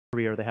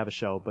career, they have a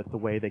show, but the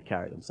way they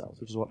carry themselves,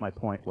 which is what my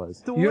point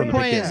was. Your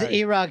point is that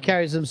Erock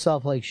carries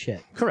himself like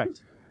shit.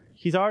 Correct.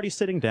 He's already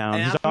sitting down.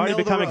 He's already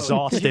become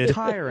exhausted. He's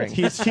tiring.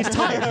 He's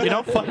tired. You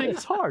know,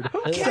 fighting's hard.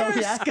 Who cares, So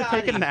he has to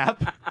take a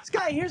nap.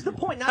 Scotty, here's the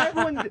point. Not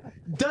everyone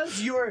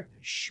does your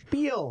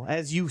spiel,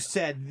 as you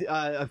said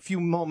a few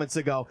moments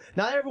ago.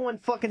 Not everyone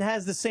fucking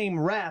has the same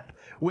rap,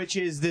 which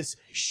is this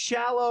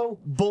shallow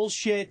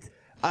bullshit.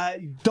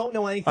 Don't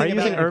know anything. Are you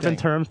about using urban anything.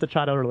 terms to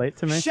try to relate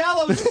to me?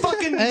 Shallow is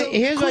fucking.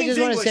 Here's what I just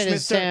want to say to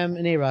mister. Sam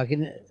and Erock.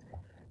 And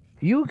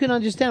you can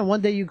understand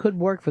one day you could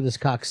work for this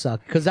cocksuck,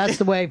 because that's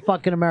the way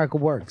fucking America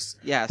works.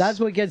 Yes. That's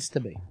what gets to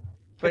me.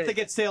 But they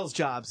get sales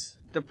jobs.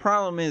 The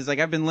problem is, like,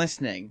 I've been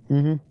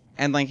listening,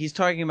 and, like, he's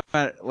talking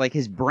about, like,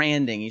 his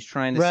branding. He's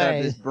trying to set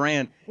up this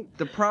brand.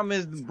 The problem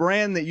is the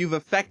brand that you've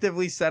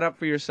effectively set up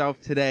for yourself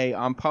today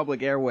on public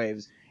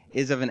airwaves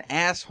is of an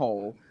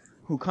asshole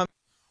who comes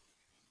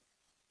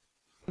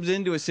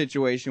into a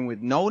situation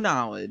with no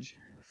knowledge,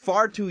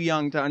 far too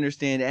young to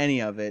understand any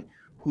of it,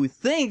 who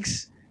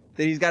thinks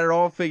that he's got it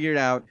all figured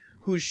out,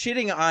 who's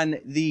shitting on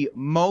the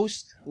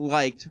most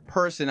liked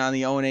person on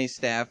the O&A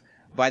staff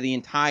by the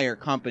entire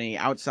company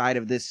outside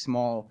of this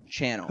small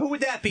channel. Who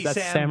would that be,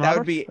 That's Sam? Sam That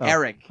would Roberts? be Oh.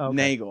 Erik Okay.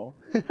 Nagel,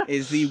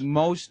 is the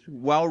most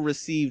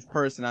well-received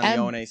person on the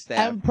O&A staff.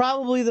 And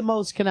probably the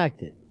most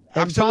connected.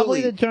 And Absolutely.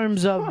 probably in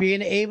terms of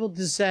being able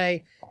to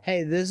say,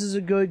 hey, this is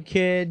a good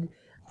kid,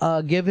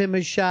 give him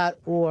a shot,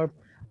 or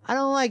I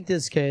don't like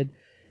this kid.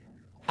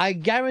 I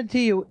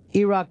guarantee you,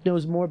 Erock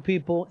knows more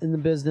people in the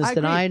business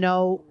than I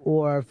know,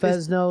 or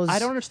Fez knows. I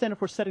don't understand if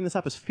we're setting this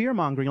up as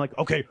fear-mongering, like,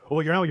 okay,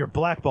 well, you're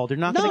blackballed. You're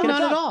not going to get a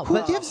not job. at all.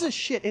 Who gives a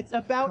shit? It's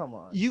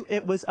about you.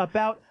 It was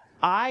about,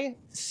 I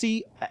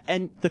see,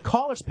 and the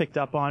callers picked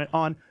up on it,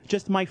 on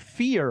just my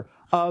fear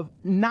of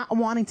not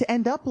wanting to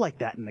end up like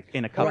that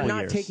in a couple of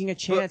years. Not taking a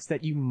chance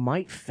that you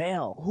might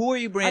fail. Who are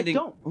you branding? I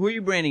don't. Who are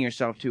you branding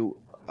yourself to?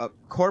 A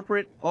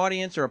corporate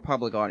audience or a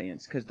public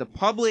audience? Because the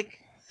public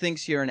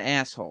thinks you're an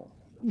asshole.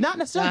 Not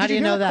necessarily. How do you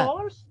Did know hear the that?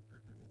 Callers?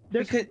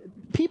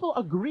 People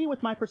agree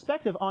with my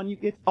perspective on you.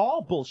 It's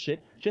all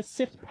bullshit. Just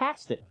sift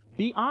past it.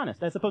 Be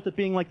honest, as opposed to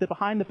being like the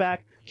behind the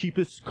back, keep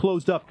this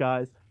closed up,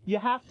 guys. You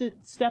have to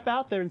step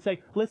out there and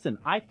say, listen,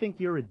 I think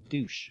you're a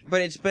douche.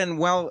 But it's been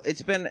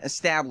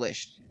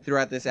established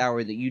throughout this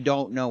hour that you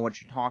don't know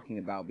what you're talking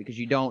about because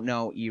you don't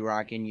know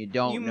Erock and you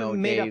don't know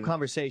made Dave up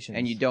conversations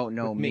and you don't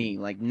know with me.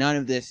 Like none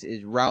of this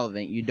is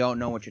relevant. You don't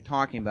know what you're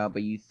talking about,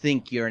 but you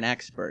think you're an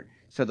expert.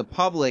 So the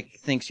public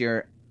thinks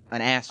you're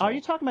an asshole. Are you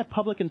talking about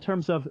public in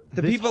terms of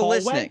The this people hallway?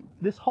 listening.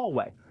 This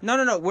hallway.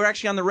 No. We're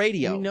actually on the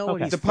radio. You know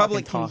what he's the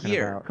public fucking can talking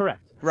hear. about.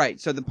 Correct. Right.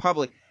 So the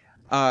public.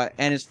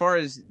 And as far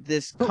as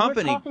this But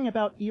company, we're talking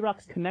about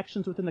Erock's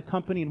connections within the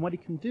company and what he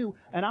can do,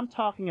 and I'm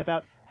talking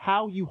about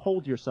how you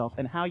hold yourself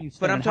and how you stand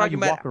but I'm and how talking you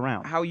about walk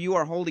around. how you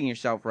are holding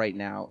yourself right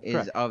now is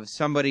Correct. of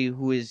somebody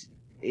who is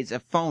a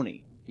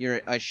phony.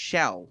 You're a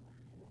shell.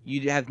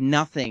 You have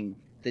nothing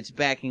that's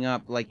backing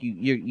up. Like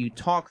you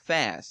talk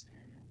fast,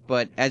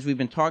 but as we've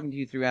been talking to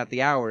you throughout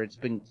the hour, it's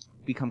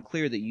become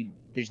clear that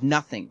there's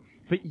nothing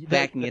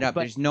backing it up.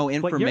 There's no What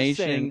you're information.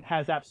 saying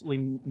has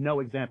absolutely no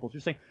examples.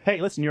 You're saying, hey,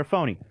 listen, you're a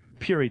phony.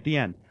 Period. The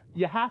end.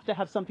 You have to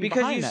have something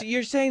behind that.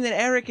 You're saying that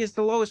Erik is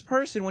the lowest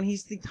person when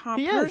he's the top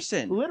He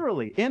person. is,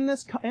 literally, in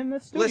this studio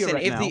Listen,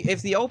 right now.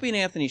 if the Opie and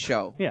Anthony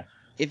show, Yeah.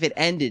 if it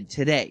ended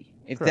today,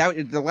 if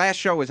the last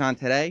show was on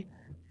today,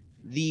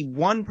 the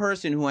one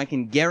person who I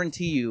can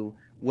guarantee you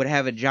would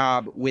have a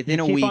job within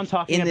a keep week on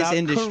talking in this about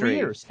industry.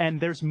 careers, and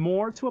there's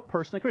more to a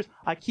person than careers.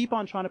 I keep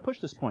on trying to push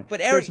this point.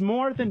 But Erik, there's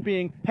more than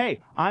being,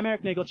 hey, I'm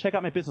Erik Nagel, check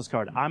out my business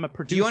card. I'm a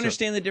producer. do you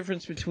understand the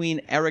difference between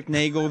Erik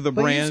Nagel, the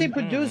But brand? you say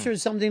producer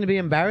is something to be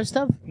embarrassed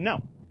of?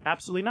 No,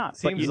 absolutely not.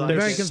 Seems But like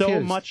there's it. so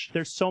Very much.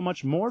 There's so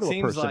much more to a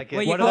Seems person. like it.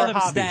 Well, you What call are their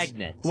them hobbies?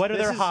 stagnant. What are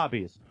This their is-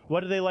 hobbies? What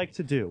do they like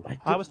to do?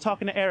 I was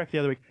talking to Erik the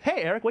other week.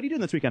 Hey, Erik, what are you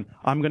doing this weekend?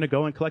 I'm going to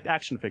go and collect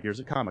action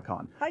figures at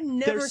Comic-Con. I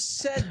never There's-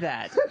 said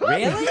that.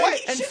 Really? In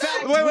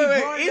fact, Wait, we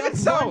wait, brought it even up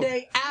so. one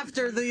day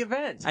after the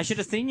event. I should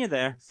have seen you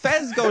there.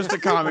 Fez goes to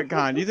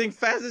Comic-Con. Do you think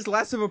Fez is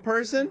less of a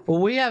person?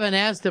 Well, we haven't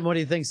asked him what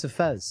he thinks of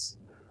Fez.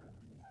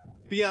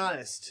 Be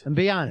honest. And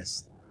be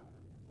honest.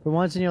 For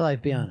once in your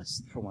life, be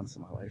honest. For once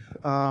in my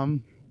life.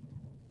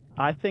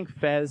 I think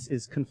Fez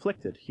is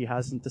conflicted. He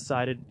hasn't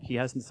decided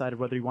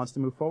whether he wants to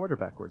move forward or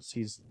backwards.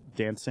 He's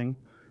dancing,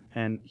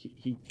 and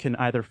he can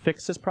either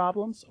fix his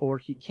problems or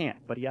he can't.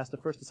 But he has to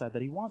first decide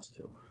that he wants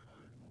to.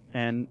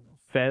 And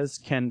Fez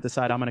can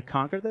decide, I'm going to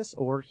conquer this,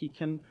 or he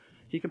can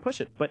push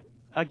it. But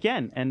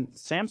again, and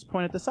Sam's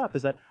pointed this up,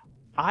 is that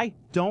I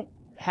don't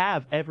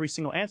have every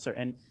single answer,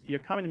 and you're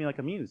coming to me like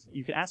a muse.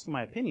 You can ask me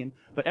my opinion,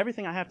 but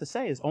everything I have to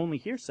say is only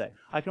hearsay.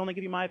 I can only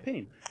give you my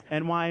opinion.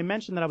 And why I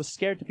mentioned that I was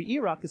scared to be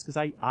Erock is because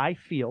I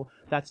feel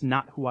that's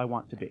not who I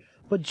want to be.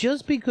 But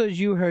just because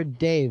you heard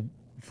Dave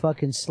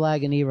fucking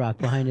slagging Erock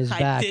behind his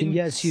back, and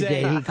yes, you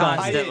did. He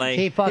Constantly.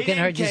 He fucking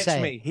heard you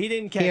say it. He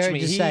didn't He catch heard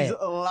me. you He's say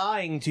it.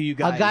 lying to you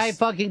guys. A guy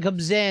fucking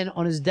comes in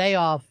on his day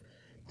off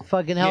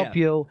fucking help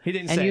Yeah, you, he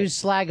didn't and say you it.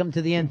 slag him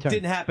to the intern.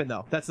 Didn't happen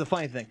though. That's the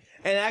funny thing.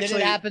 And Did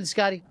actually, it happen,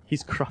 Scotty?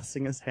 He's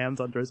crossing his hands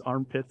under his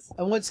armpits.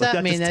 And what's Like,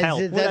 that mean? That's a tell.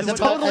 That's That's a a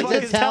total that's a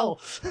fucking tell.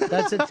 tell.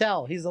 That's a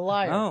tell. He's a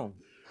liar. Oh.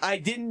 I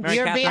didn't. Very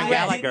You're being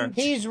Catherine read. Gallagher.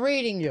 He's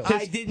reading you.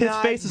 I did His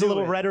not face is a do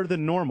little it. redder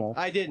than normal.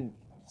 I didn't.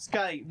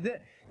 Scotty,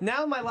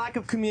 now my lack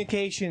of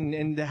communication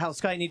and how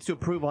Scotty needs to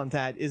approve on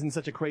that isn't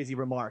such a crazy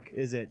remark,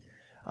 is it?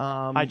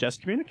 I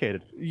just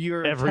communicated.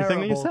 You're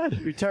everything that you terrible.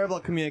 said. You're terrible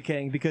at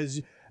communicating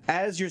because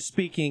as you're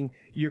speaking,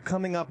 you're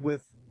coming up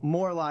with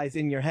more lies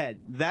in your head.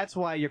 That's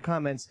why your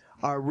comments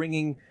are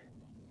ringing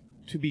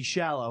to be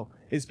shallow,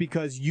 is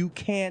because you're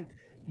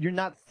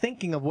not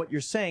thinking of what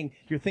you're saying,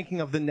 you're thinking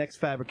of the next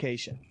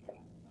fabrication.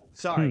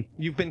 Sorry,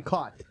 you've been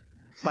caught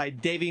by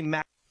Davy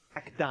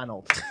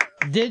MacDonald.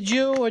 Did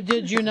you or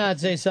did you not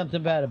say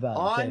something bad about it?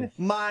 On Dave?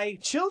 my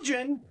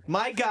children,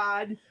 my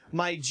God,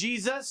 my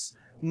Jesus,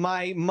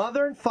 my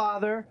mother and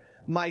father,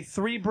 my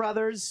 3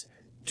 brothers,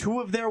 2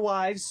 of their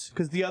wives,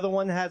 because the other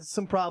one has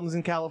some problems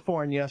in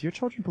California. Do your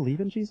children believe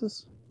in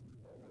Jesus?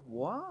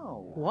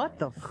 Wow. What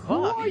the fuck?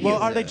 Well,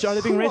 are they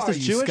being raised as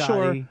Jewish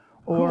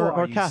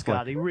or Catholic?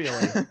 Scotty,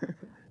 really?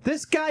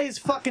 This guy is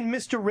fucking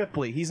Mr.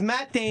 Ripley. He's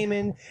Matt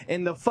Damon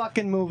in the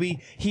fucking movie.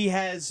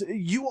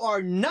 You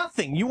are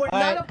nothing. You are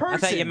not a person. I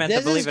thought you meant to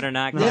believe it or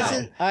not.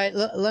 All right,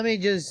 let me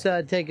just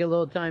take a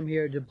little time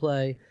here to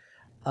play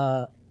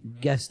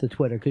Guess the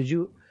Twitter, because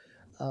you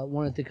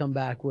wanted to come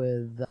back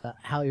with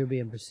how you're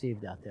being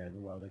perceived out there in the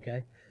world,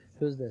 okay?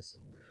 Who's this?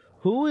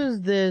 Who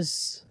is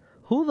this?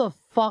 Who the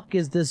fuck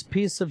is this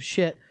piece of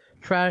shit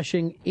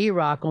trashing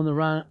Erock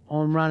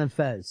on Ron and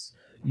Fez?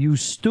 You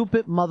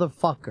stupid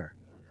motherfucker.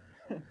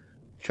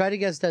 Try to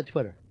guess that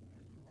Twitter.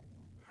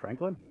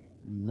 Franklin?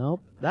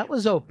 Nope. That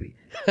was Opie.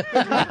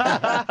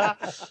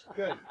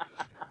 Good.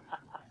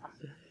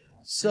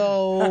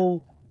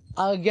 So,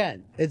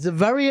 again, this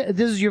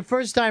is your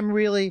first time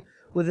really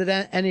with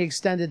any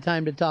extended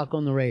time to talk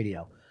on the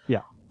radio.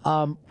 Yeah.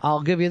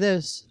 I'll give you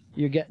this.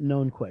 You're getting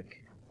known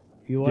quick.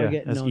 You are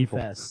getting that's known evil.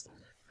 fast.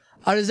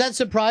 Does that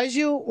surprise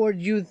you, or do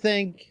you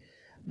think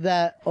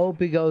that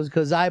Opie goes,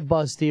 because I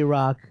bust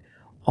Erock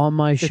on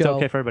my show? It's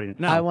okay for everybody.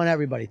 No. I want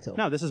everybody to.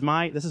 No, this is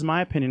my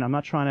opinion. I'm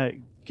not trying to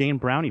gain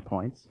brownie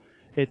points.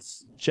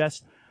 It's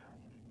just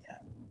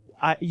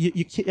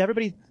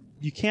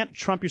you can't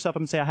trump yourself up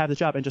and say I have the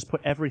job and just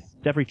put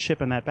every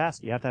chip in that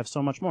basket. You have to have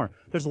so much more.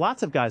 There's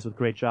lots of guys with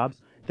great jobs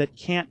that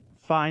can't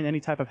find any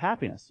type of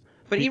happiness.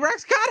 But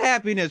Erock's got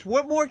happiness.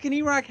 What more can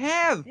Erock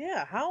have?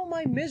 Yeah, how am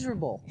I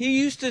miserable? He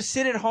used to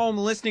sit at home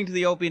listening to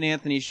the Opie and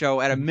Anthony show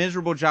at a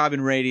miserable job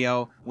in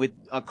radio with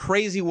a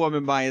crazy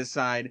woman by his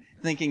side,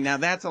 thinking, now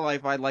that's a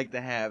life I'd like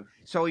to have.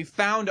 So he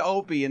found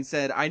Opie and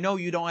said, I know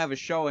you don't have a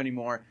show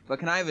anymore, but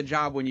can I have a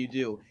job when you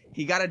do?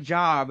 He got a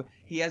job.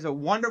 He has a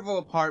wonderful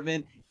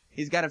apartment.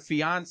 He's got a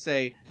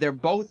fiance. They're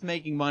both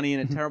making money in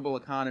a terrible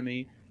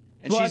economy.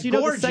 And Well, she's as you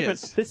know,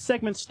 gorgeous. this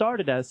segment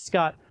started as,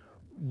 Scott,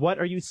 what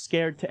are you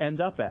scared to end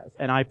up as?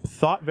 And I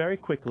thought very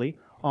quickly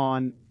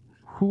on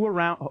who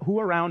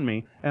around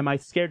me am I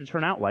scared to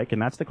turn out like?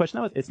 And that's the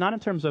question. It's not in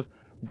terms of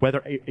whether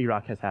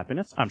Erock has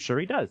happiness. I'm sure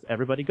he does.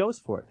 Everybody goes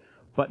for it.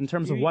 But in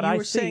terms of what you I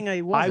were see, saying I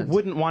I wasn't.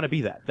 wouldn't want to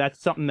be that. That's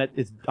something that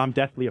I'm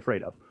deathly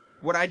afraid of.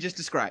 What I just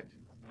described.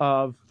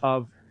 Of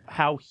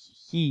how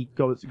he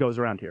goes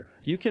around here.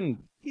 You can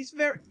He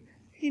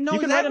knows you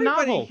can write a everybody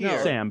novel,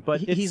 here. Sam, but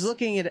He's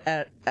looking at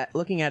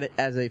it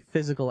as a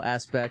physical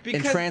aspect and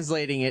Because-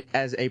 translating it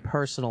as a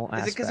personal Is it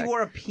aspect. because he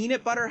wore a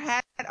peanut butter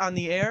hat on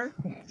the air?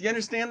 Do you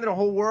understand that a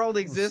whole world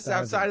exists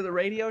outside of the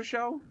radio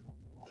show?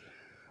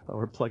 oh,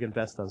 we're plugging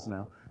best ofs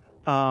now.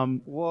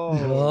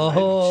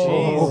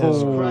 Oh.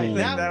 Jesus Christ.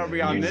 Now, that'll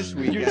be on this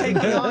weekend. You're taking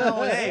on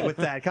O&A with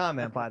that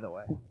comment, by the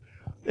way.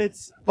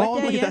 It's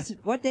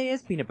What day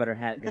is Peanut Butter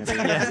Hat going to be?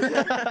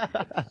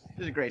 This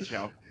is a great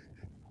show.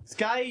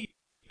 Sky,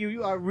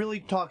 you are really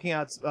talking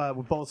out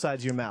with both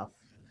sides of your mouth.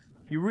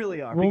 You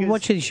really are. Well, because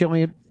what should he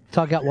only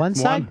talk out one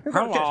side?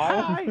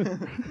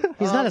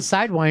 He's not a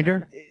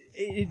sidewinder.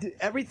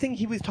 everything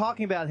he was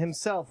talking about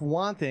himself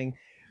wanting,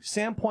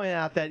 Sam pointed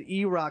out that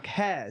Erock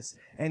has.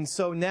 And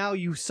so now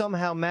you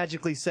somehow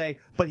magically say,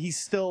 but he's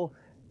still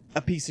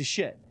a piece of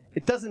shit.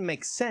 It doesn't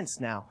make sense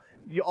now.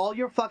 All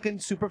your fucking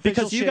superficial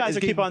because you shit guys is are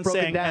keep getting on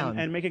broken saying down.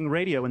 and making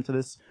radio into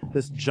this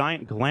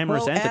giant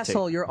glamorous Well, entity.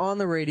 asshole, you're on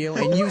the radio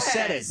and you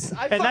said it.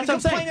 And that's what I'm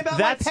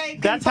saying.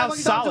 That's how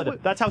solid.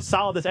 That's how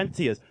solid this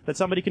entity is. That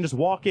somebody can just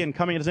walk in,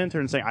 coming in as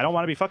intern, and saying, "I don't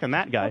want to be fucking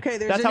that guy." Okay,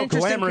 there's that's an how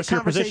interesting glamorous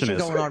your position conversation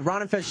is. going on.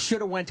 Ron and Fez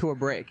should have went to a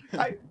break.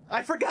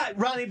 I forgot,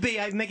 Ronnie B.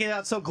 I make it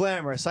out so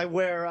glamorous.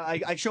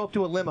 I show up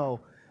to a limo,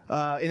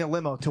 in a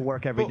limo to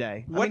work every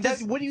day. what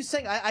What are you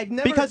saying? I've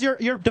never. Because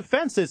your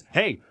defense is,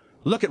 hey,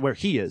 look at where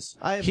he is.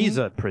 He's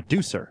a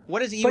producer. What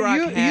does But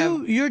Erock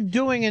have? you're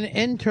doing an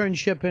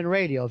internship in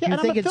radio. If Yeah, you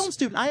and think I'm a it's film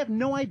student. I have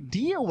no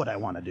idea what I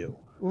want to do.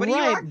 But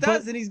right, Erock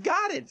does, and he's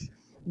got it.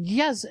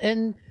 yes,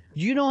 and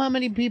do you know how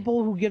many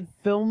people who get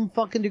film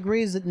fucking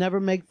degrees that never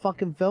make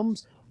fucking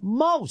films?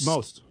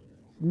 Most.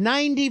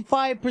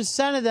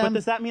 95% of them But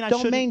does that mean I don't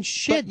shouldn't? mean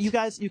shit. But you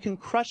guys, you can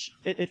crush.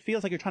 It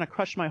feels like you're trying to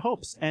crush my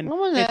hopes, and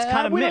No, it's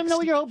kind of we mixed. don't know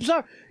what your hopes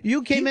are.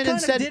 You came You in and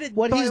kinda did said it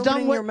what by he's done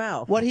opening with your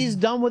mouth. what he's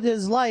done with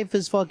his life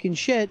is fucking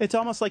shit. It's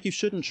almost like you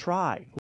shouldn't try.